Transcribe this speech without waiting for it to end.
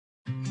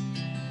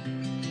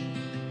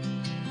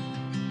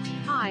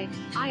Hi,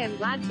 I am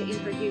glad to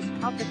introduce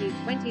property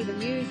 20 The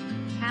Mews,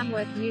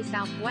 Tamworth, New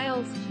South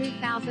Wales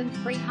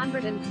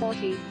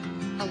 2340.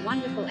 A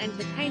wonderful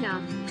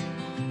entertainer.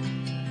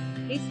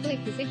 Peacefully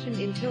positioned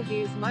in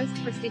Hillview's most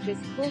prestigious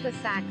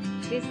cul-de-sac,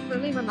 this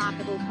truly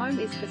remarkable home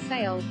is for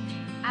sale.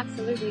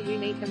 Absolutely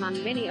unique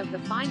among many of the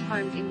fine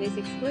homes in this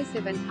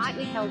exclusive and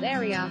tightly held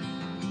area.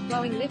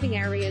 Flowing living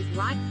areas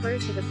right through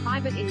to the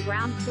private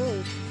in-ground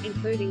pool,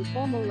 including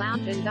formal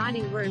lounge and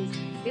dining rooms,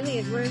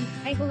 billiard room,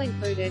 table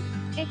included,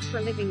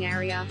 extra living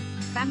area,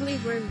 family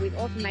room with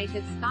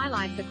automated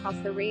skylights across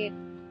the rear,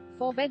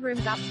 4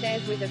 bedrooms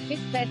upstairs with a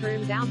 5th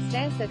bedroom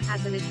downstairs that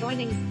has an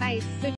adjoining space.